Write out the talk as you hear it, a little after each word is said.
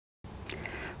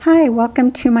Hi,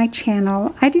 welcome to my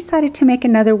channel. I decided to make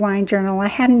another wine journal. I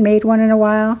hadn't made one in a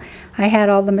while. I had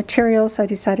all the materials, so I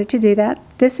decided to do that.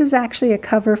 This is actually a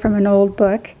cover from an old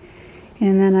book,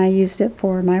 and then I used it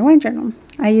for my wine journal.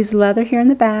 I used leather here in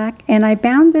the back, and I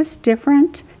bound this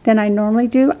different than I normally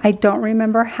do. I don't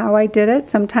remember how I did it.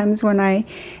 Sometimes when I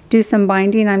do some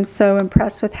binding, I'm so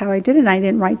impressed with how I did it, I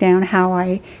didn't write down how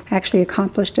I actually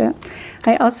accomplished it.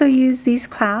 I also use these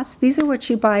clasps. These are what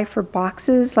you buy for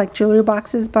boxes, like jewelry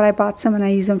boxes, but I bought some and I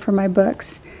use them for my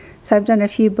books. So I've done a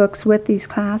few books with these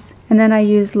clasps. And then I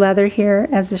use leather here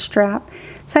as a strap.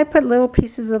 So I put little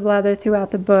pieces of leather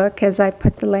throughout the book as I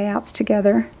put the layouts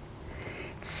together.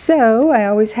 So I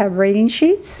always have rating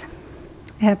sheets.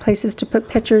 I have places to put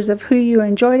pictures of who you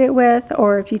enjoyed it with,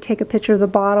 or if you take a picture of the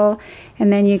bottle,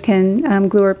 and then you can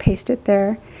glue or paste it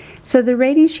there. So the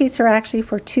rating sheets are actually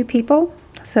for 2 people.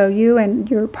 So you and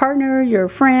your partner, your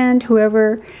friend,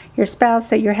 whoever, your spouse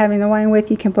that you're having the wine with,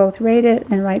 you can both rate it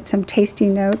and write some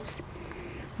tasting notes.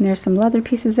 And there's some leather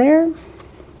pieces there.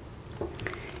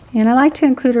 And I like to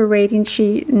include a rating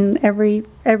sheet in every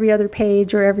other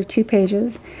page or every 2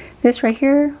 pages. This right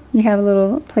here, you have a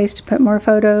little place to put more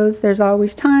photos. There's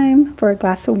always time for a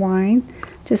glass of wine.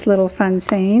 Just little fun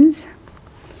sayings.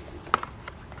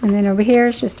 And then over here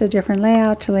is just a different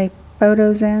layout to lay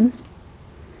photos in.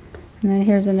 And then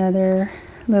here's another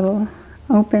little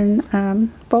open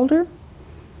folder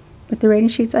with the rating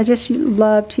sheets. I just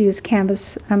love to use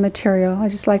canvas material. I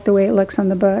just like the way it looks on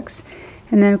the books.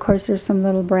 And then of course there's some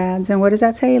little brads. And what does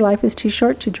that say? Life is too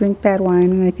short to drink bad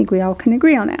wine. And I think we all can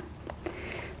agree on that.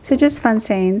 So just fun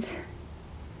sayings,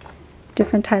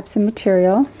 different types of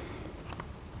material.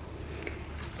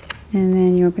 And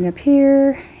then you open up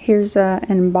here. Here's an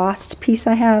embossed piece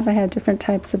I have. I have different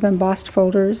types of embossed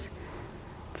folders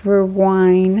for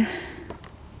wine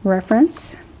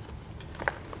reference.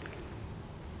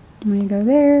 And we go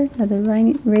there, another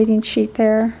rating sheet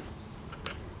there.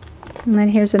 And then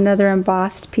here's another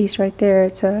embossed piece right there.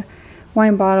 It's a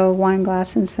wine bottle, wine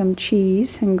glass, and some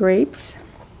cheese and grapes.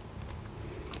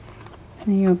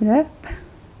 And you open it up,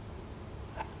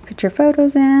 put your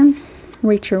photos in,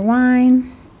 rate your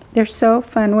wine. They're so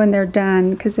fun when they're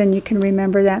done because then you can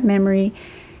remember that memory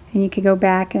and you can go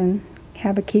back and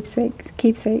have a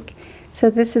keepsake.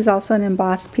 So this is also an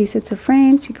embossed piece. It's a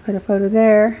frame, so you can put a photo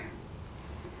there.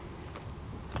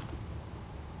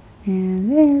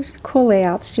 And there's cool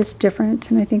layouts, just different.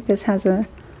 And I think this has a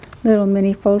little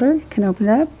mini folder. You can open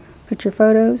it up, put your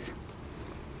photos,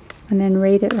 and then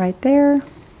rate it right there.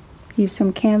 Use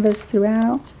some canvas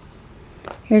throughout.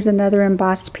 Here's another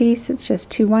embossed piece. It's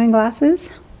just 2 wine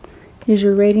glasses. Here's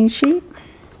your rating sheet.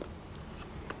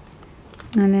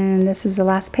 And then this is the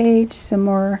last page. Some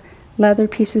more leather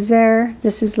pieces there.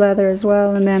 This is leather as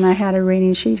well. And then I had a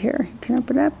rating sheet here. You can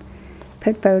open it up,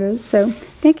 put photos. So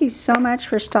thank you so much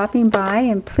for stopping by,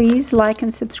 and please like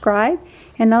and subscribe.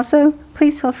 And also,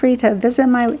 please feel free to visit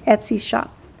my Etsy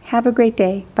shop. Have a great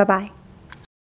day. Bye-bye.